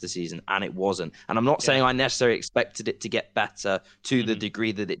the rest of the season, and it wasn't. And I'm not saying I necessarily expected it to get better to the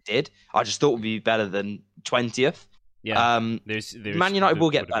degree that it did. I just thought it would be better than 20th. Yeah, there's Man United will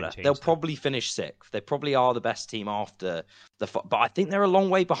get better. They'll probably finish 6th. They probably are the best team after but I think they're a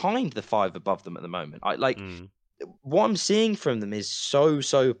long way behind the 5 above them at the moment. What I'm seeing from them is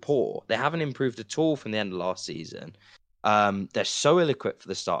so poor. They haven't improved at all from the end of last season. They're so ill-equipped for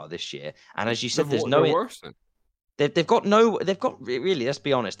the start of this year, and as you said, there's no. They've got really. Let's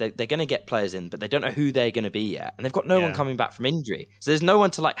be honest. They're going to get players in, but they don't know who they're going to be yet, and they've got no one coming back from injury. So there's no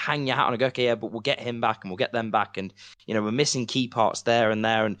one to hang your hat on and go, okay, yeah, but we'll get him back and we'll get them back, and we're missing key parts there,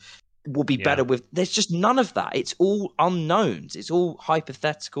 and we'll be better with. There's just none of that. It's all unknowns. It's all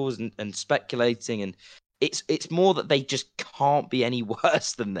hypotheticals and speculating, and it's more that they just can't be any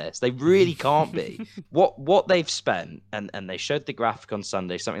worse than this. They really can't be. What they've spent, and they showed the graphic on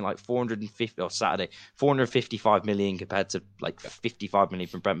Sunday, something like 455 million compared to 55 million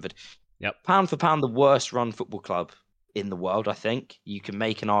from Brentford. Yep. Pound for pound, the worst run football club in the world. I think you can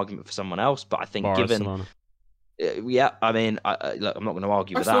make an argument for someone else, but I think Barcelona. given, I mean, look, I'm not going to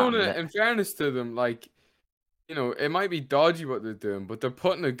argue with that. In fairness to them, it might be dodgy what they're doing, but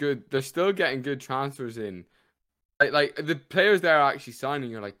they're still getting good transfers in. Like the players they're actually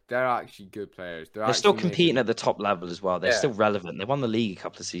signing are they're actually good players. They're still competing at the top level as well. They're still relevant. They won the league a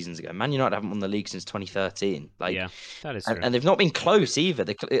couple of seasons ago. Man United haven't won the league since 2013. Yeah, that is true. And they've not been close either.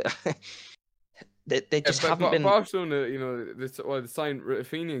 They just haven't been. Barcelona, they signed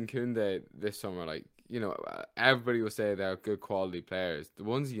Rafinha and Koundé this summer. Everybody will say they're good quality players. The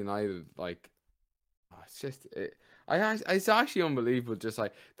ones United it's actually unbelievable. Just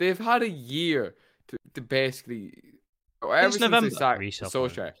they've had a year to basically, ever since they sacked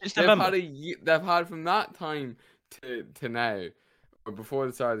Solskjaer, they've had from that time to now, or before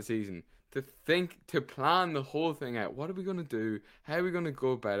the start of the season, to plan the whole thing out. What are we gonna do? How are we gonna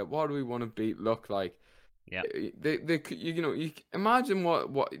go about it? What do we want to look like? Yeah, you imagine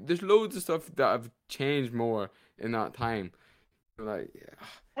what. There's loads of stuff that have changed more in that time.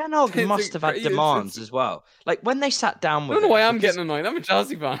 Ten Hag must have had demands as well. When they sat down with I don't know why I'm getting annoyed. I'm a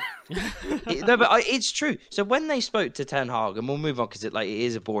Chelsea fan. No, but it's true. So when they spoke to Ten Hag, and we'll move on because it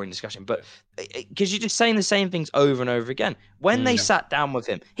is a boring discussion, but because you're just saying the same things over and over again. When they sat down with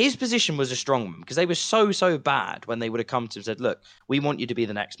him, his position was a strong one because they were so bad when they would have come to him and said, look, we want you to be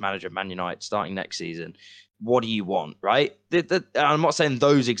the next manager of Man United starting next season. What do you want, right? I'm not saying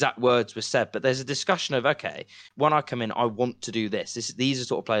those exact words were said, but there's a discussion of, okay, when I come in, I want to do this. These are the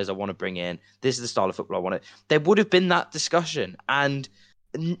sort of players I want to bring in. This is the style of football I want to. There would have been that discussion. And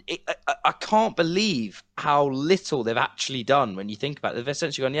I can't believe how little they've actually done when you think about it. They've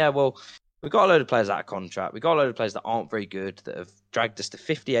essentially gone, yeah, well, we've got a load of players out of contract. We've got a load of players that aren't very good, that have dragged us to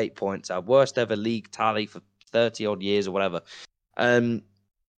 58 points, our worst ever league tally for 30-odd years or whatever.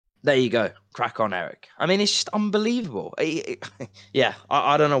 There you go. Crack on, Eric. I mean, it's just unbelievable. Yeah,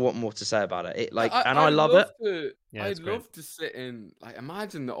 I don't know what more to say about it. I love it. I'd love to sit in,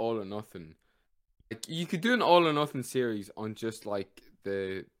 imagine the All or Nothing. You could do an All or Nothing series on just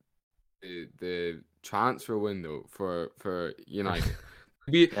the transfer window for United.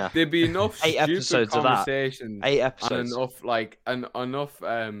 There'd be enough 8 episodes conversations, of that. 8 episodes, and enough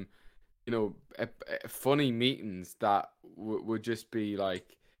funny meetings that would just be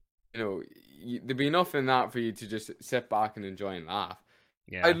there'd be enough in that for you to just sit back and enjoy and laugh.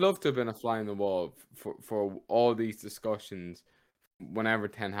 Yeah, I'd love to have been a fly on the wall for all these discussions whenever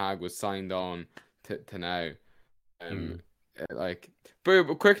Ten Hag was signed on to now. Like, but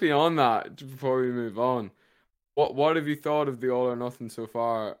quickly on that, before we move on, what have you thought of the All or Nothing so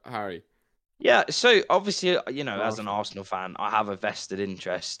far, Harry? Yeah, so obviously, as an Arsenal fan, I have a vested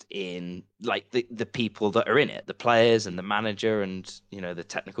interest in like the people that are in it, the players and the manager and the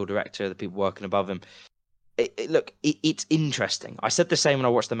technical director, the people working above him. It's interesting. I said the same when I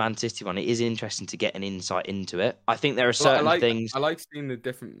watched the Man City one. It is interesting to get an insight into it. I think there are certain things. I like seeing the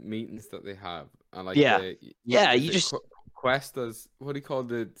different meetings that they have. I like you just Cuesta's, what do you call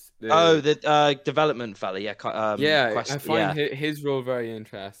the development fella. Yeah, Cuesta, I find his role very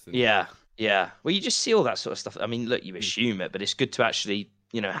interesting. Yeah. Well, you just see all that sort of stuff. I mean, look, you assume it, but it's good to actually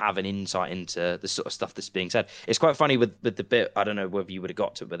have an insight into the sort of stuff that's being said. It's quite funny with the bit, I don't know whether you would have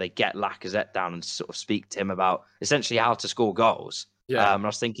got to it, but they get Lacazette down and sort of speak to him about essentially how to score goals. Yeah. And I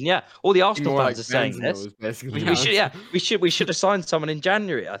was thinking, all the Arsenal fans are saying this. We should have signed someone in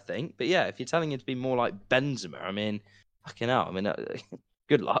January, I think. But yeah, if you're telling him to be more like Benzema, I mean, fucking hell. I mean,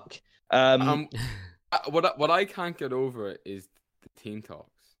 good luck. What I can't get over is the team talks.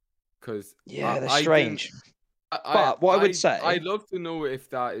 Because they're strange. But what I would say, I'd love to know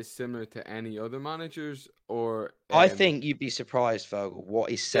if that is similar to any other managers or. I think you'd be surprised, Fergal. What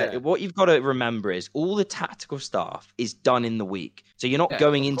is said? Yeah. What you've got to remember is all the tactical stuff is done in the week, so you're not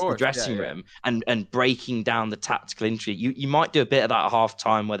going into the dressing room and breaking down the tactical entry. You might do a bit of that at half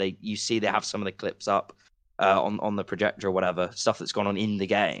time where you see they have some of the clips up on the projector or whatever, stuff that's gone on in the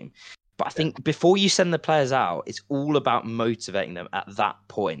game. But I think before you send the players out, it's all about motivating them at that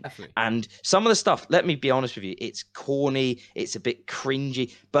point. Definitely. And some of the stuff, let me be honest with you, it's corny, it's a bit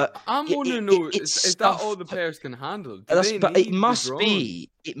cringy. But I'm wondering, is that all the players can handle? But it must be.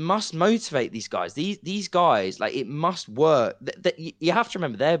 It must motivate these guys. These guys, like, it must work. You have to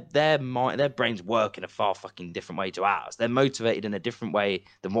remember, their brains work in a far fucking different way to ours. They're motivated in a different way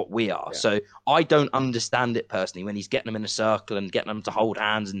than what we are. Yeah. So I don't understand it personally when he's getting them in a circle and getting them to hold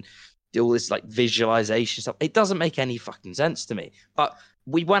hands and do all this like visualization stuff. It doesn't make any fucking sense to me. But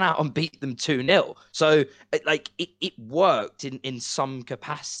we went out and beat them 2-0. So it worked in some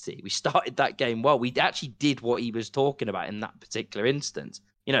capacity. We started that game well. We actually did what he was talking about in that particular instance.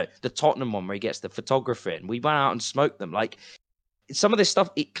 The Tottenham one where he gets the photographer in. We went out and smoked them. Like, some of this stuff,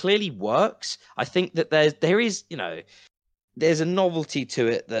 it clearly works. I think that there is, there's a novelty to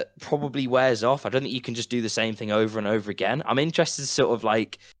it that probably wears off. I don't think you can just do the same thing over and over again. I'm interested sort of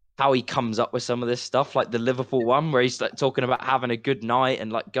like how he comes up with some of this stuff, like the Liverpool one where he's like talking about having a good night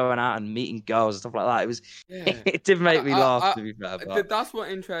and like going out and meeting girls and stuff like that. It was, it did make me laugh, to be fair. But that's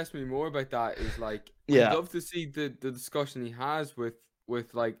what interests me more about that is like, I'd love to see the discussion he has with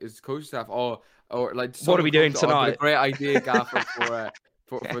like his coaching staff, or like, what are we doing tonight? A great idea, Gaffer,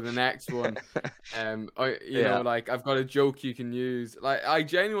 for the next one. Like, I've got a joke you can use. Like, I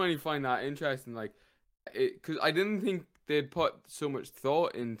genuinely find that interesting. Like, because I didn't think they'd put so much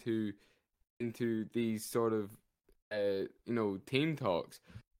thought into these sort of team talks,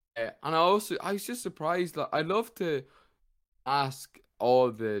 and I was just surprised. Like, I'd love to ask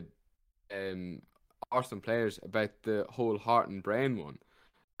all the Arsenal players about the whole heart and brain one.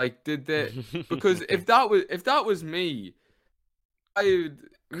 Like, did they? Because if that was me, I would.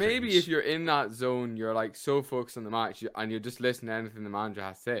 Maybe if you're in that zone, you're like so focused on the match and you're just listening to anything the manager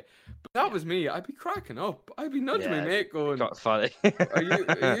has to say. But that was me. I'd be cracking up. I'd be nudging my mate going, got funny.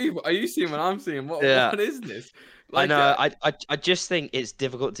 Are you seeing what I'm seeing? What is this? Like, I know. I just think it's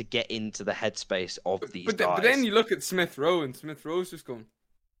difficult to get into the headspace of these guys. But then you look at Smith Rowe, and Smith Rowe's just going.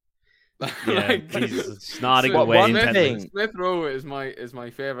 He's nodding away. Smith Rowe is my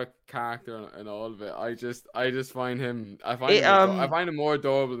favorite character in all of it. I just find him. I find him more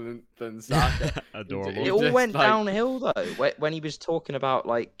adorable than Saka. Adorable. It all went downhill though when he was talking about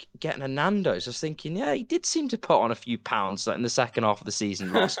like getting a Nando's. I was thinking, he did seem to put on a few pounds like in the second half of the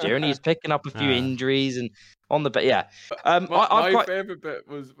season last year, and he's picking up a few injuries and on the my favorite bit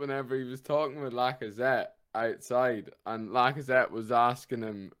was whenever he was talking with Lacazette outside, and Lacazette was asking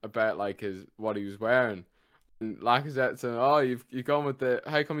him about like what he was wearing, and Lacazette said, "Oh, you've gone with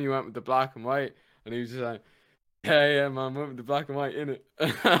how come you went with the black and white?" And he was just like, "Yeah, man, went with the black and white in it."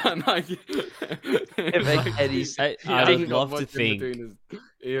 And like, I would love to think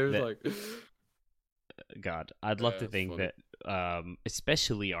he was like, God, I'd love to think that,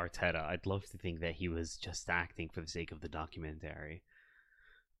 especially Arteta, I'd love to think that he was just acting for the sake of the documentary.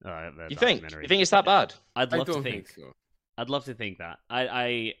 You think it's that bad? I'd love to think so. I'd love to think that.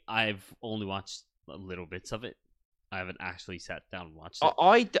 I've only watched little bits of it. I haven't actually sat down and watched it.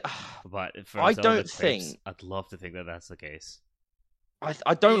 I don't think. I'd love to think that that's the case.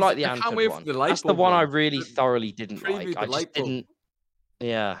 I don't like the Anthem one. That's the one I really thoroughly didn't like. I just didn't.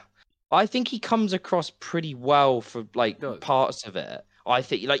 Yeah, I think he comes across pretty well for like Does. parts of it. I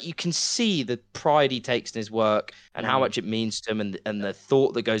think like you can see the pride he takes in his work and how much it means to him, and the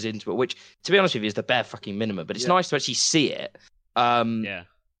thought that goes into it. Which, to be honest with you, is the bare fucking minimum. But it's nice to actually see it. Yeah.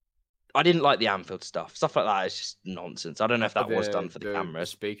 I didn't like the Anfield stuff. Stuff like that is just nonsense. I don't know if that was done for the cameras.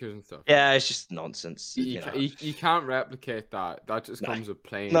 The speakers and stuff. Yeah, it's just nonsense. You can't replicate that. That just comes with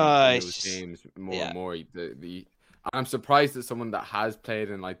playing those games more and more. I'm surprised that someone that has played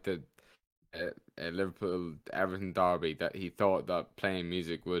in like the Liverpool Everton derby that he thought that playing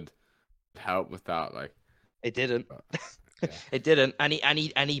music would help with that. Like it didn't. Yeah. It didn't, and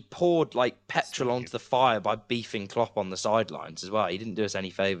he poured like petrol onto the fire by beefing Klopp on the sidelines as well. He didn't do us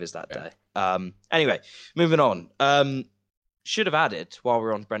any favors that day. Anyway, moving on. Should have added while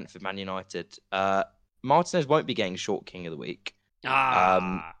we're on Brentford Man United. Martinez won't be getting short King of the Week.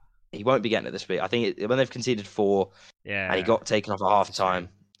 He won't be getting it this week. I think when they've conceded 4, and he got taken off at half time.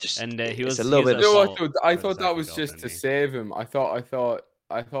 He was a little bit. I thought that was just to save him. I thought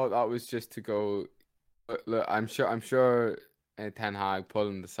that was just to go. Look, I'm sure Ten Hag pulled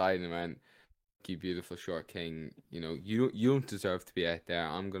him aside and went, "You beautiful short king. You know, you don't deserve to be out there.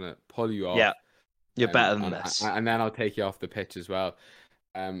 I'm gonna pull you off. Yeah, you're better than this, and then I'll take you off the pitch as well.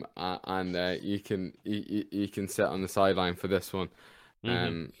 And you can sit on the sideline for this one.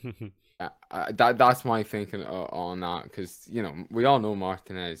 That's my thinking on that, because you know we all know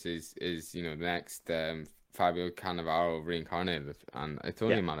Martinez is the next Fabio Cannavaro reincarnated, and it's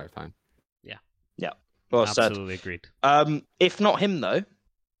only a matter of time. Yeah. Well absolutely said. Agreed. If not him though,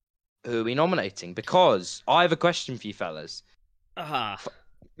 who are we nominating? Because I have a question for you fellas.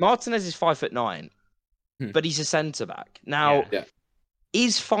 Martinez is 5'9", but he's a centre back. Now,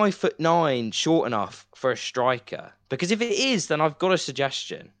 is 5'9" short enough for a striker? Because if it is, then I've got a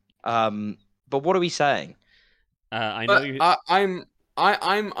suggestion. But what are we saying? I know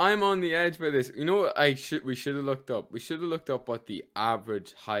I'm on the edge with this. You know what we should have looked up? We should have looked up what the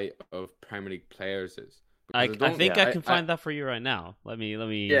average height of Premier League players is. I think I can find that for you right now. Let me.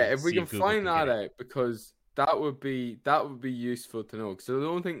 Yeah, if we can find that out, because that would be useful to know. Because I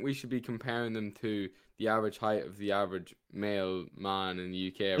don't think we should be comparing them to the average height of the average male man in the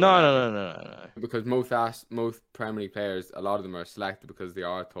UK. No. Because most Premier League players, a lot of them are selected because they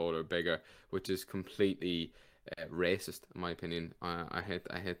are taller, bigger, which is completely racist in my opinion. I hate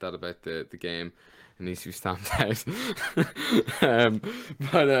that about the game. It needs to be stamped out.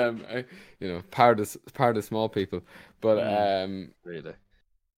 Part of the small people. But really.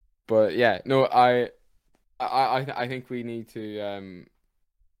 But yeah, no, I think we need to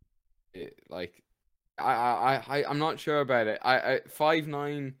I'm not sure about it. 5'9",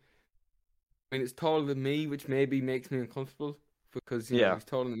 I mean it's taller than me, which maybe makes me uncomfortable because he's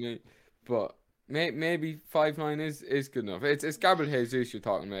taller than me, but maybe 5'9" is good enough. It's Gabriel Jesus you're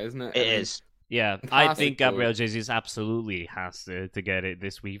talking about, isn't it? It is. Yeah, I think Gabriel Jesus absolutely has to get it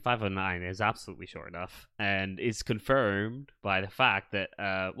this week. 5'9" is absolutely short enough, and it's confirmed by the fact that,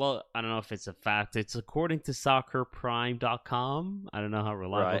 I don't know if it's a fact. It's according to SoccerPrime.com. I don't know how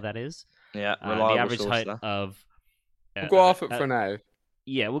reliable that is. Yeah, the average height of. We'll go off it for now.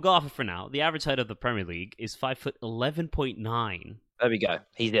 Yeah, we'll go off it for now. The average height of the Premier League is 5'11.9". There we go.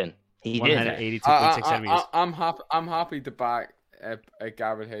 He's in. He did. 182.6 centimeters. I'm happy to back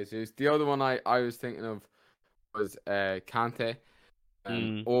Gabriel Jesus. The other one I was thinking of was Kante,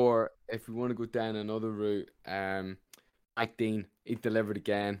 or if we want to go down another route, Mike Dean. He delivered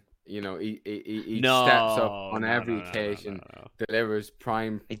again. You know, he steps up on every occasion, delivers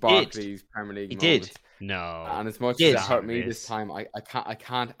prime Barclays Premier League. He did. No, and as much as it hurt me this time, I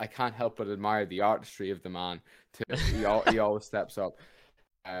can't help but admire the artistry of the man. He always steps up.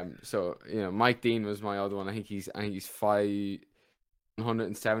 So you know, Mike Dean was my other one. I think he's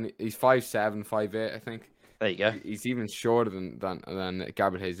 570. He's 5'7", 5'8", I think. There you go. He's even shorter than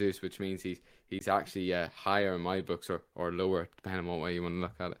Gabriel Jesus, which means he's actually higher in my books or lower, depending on what way you want to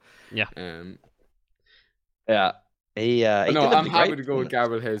look at it. Yeah. Yeah. I'm happy to go with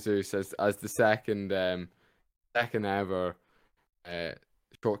Gabriel Jesus as the second ever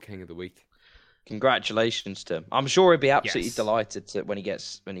short king of the week. Congratulations to him. I'm sure he'd be absolutely delighted when he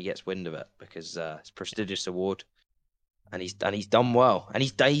gets wind of it, because it's a prestigious award, and he's done well, and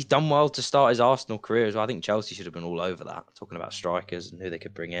he's done well to start his Arsenal career as well. I think Chelsea should have been all over that, talking about strikers and who they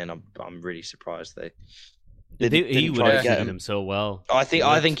could bring in. I'm really surprised he would have suited him so well. I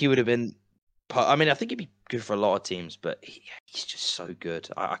think he would have been. I mean, I think he'd be good for a lot of teams, but he's just so good.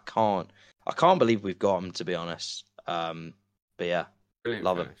 I can't believe we've got him, to be honest. But yeah.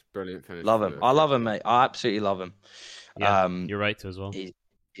 Brilliant finish. Love him. I love him, mate. I absolutely love him. Yeah, you're right too as well.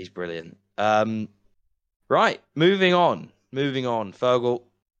 He's brilliant. Right, moving on. moving on. Fergal,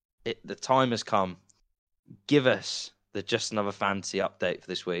 the time has come. Give us the Just Another Fantasy update for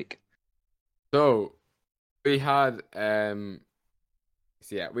this week. So we had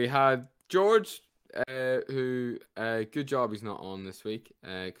we had George, who good job he's not on this week,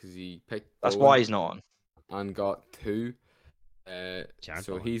 because he picked. That's why he's not on. And got 2.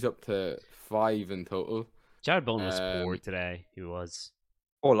 So he's up to 5 in total. Jared Bowen was 4 today. He was.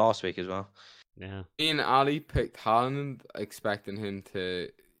 Or last week as well. Yeah. Me and Ali picked Haaland, expecting him to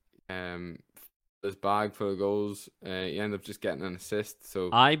his bag full of goals. He ended up just getting an assist. So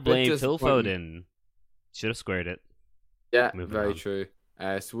I blame Phil Foden. Should have squared it. Yeah, very true.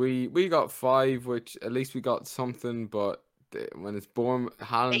 So we got 5, which at least we got something. But when it's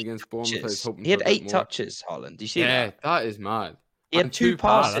Haaland against Bournemouth, I was hoping he had for 8 touches. Haaland, do you see that? Yeah, that is mad. He had 2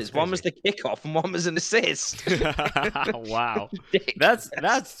 passes. One was the kickoff, and one was an assist. Wow,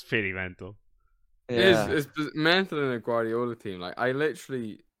 that's pretty mental. Yeah. It's mental in a Guardiola team. Like I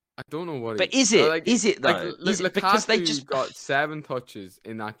don't know what. But is it? Like, is it though? Like, is it because they just got 7 touches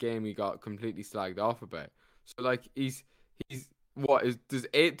in that game? He got completely slagged off about. So like he's does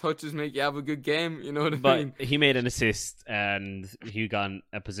 8 touches make you have a good game? You know what I mean? But he made an assist and he got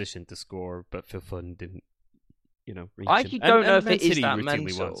a position to score, but Phil Foden didn't. Reach I him. don't know if Man it is City that routinely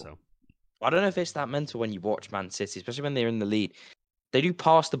mental. won, so. I don't know if it's that mental when you watch Man City, especially when they're in the lead. They do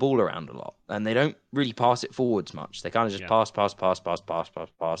pass the ball around a lot, and they don't really pass it forwards much. They kind of just pass,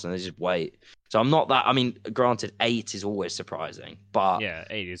 and they just wait. So I'm not that. I mean, granted, 8 is always surprising, but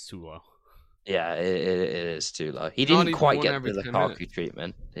 8 is too low. Yeah, it is too low. He didn't quite get the Lukaku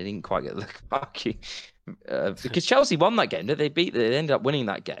treatment. They didn't quite get the Lukaku because Chelsea won that game. They ended up winning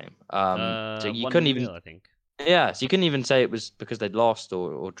that game. So you couldn't even. I think. Yeah, so you couldn't even say it was because they'd lost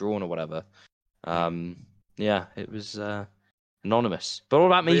or drawn or whatever. Yeah, it was anonymous. But what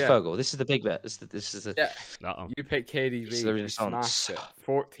about me, Fergal? This is the big bet. This is the. Yeah. You picked KDB. Smashed it.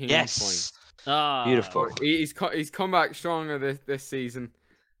 14 points. Beautiful. He's come back stronger this season.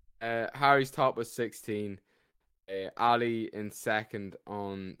 Harry's top was 16. Ali in second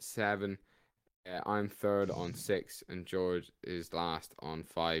on 7. I'm third on 6, and George is last on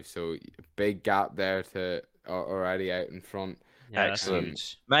 5. So big gap there to already out in front. Yeah,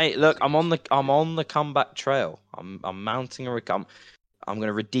 excellent, mate. Look, I'm on the comeback trail. I'm mounting a I'm going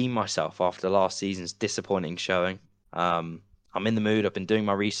to redeem myself after last season's disappointing showing. I'm in the mood. I've been doing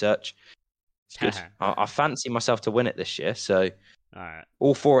my research. It's good. I fancy myself to win it this year. So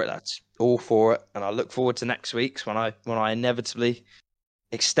all for it, lads. All for it. And I look forward to next week's when I inevitably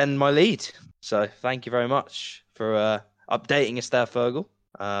extend my lead. So thank you very much for updating us there, Fergal.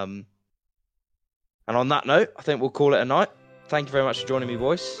 And on that note, I think we'll call it a night. Thank you very much for joining me,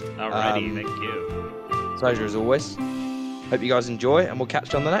 boys. Alrighty, thank you. Pleasure as always. Hope you guys enjoy, and we'll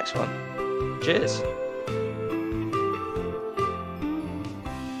catch you on the next one. Cheers.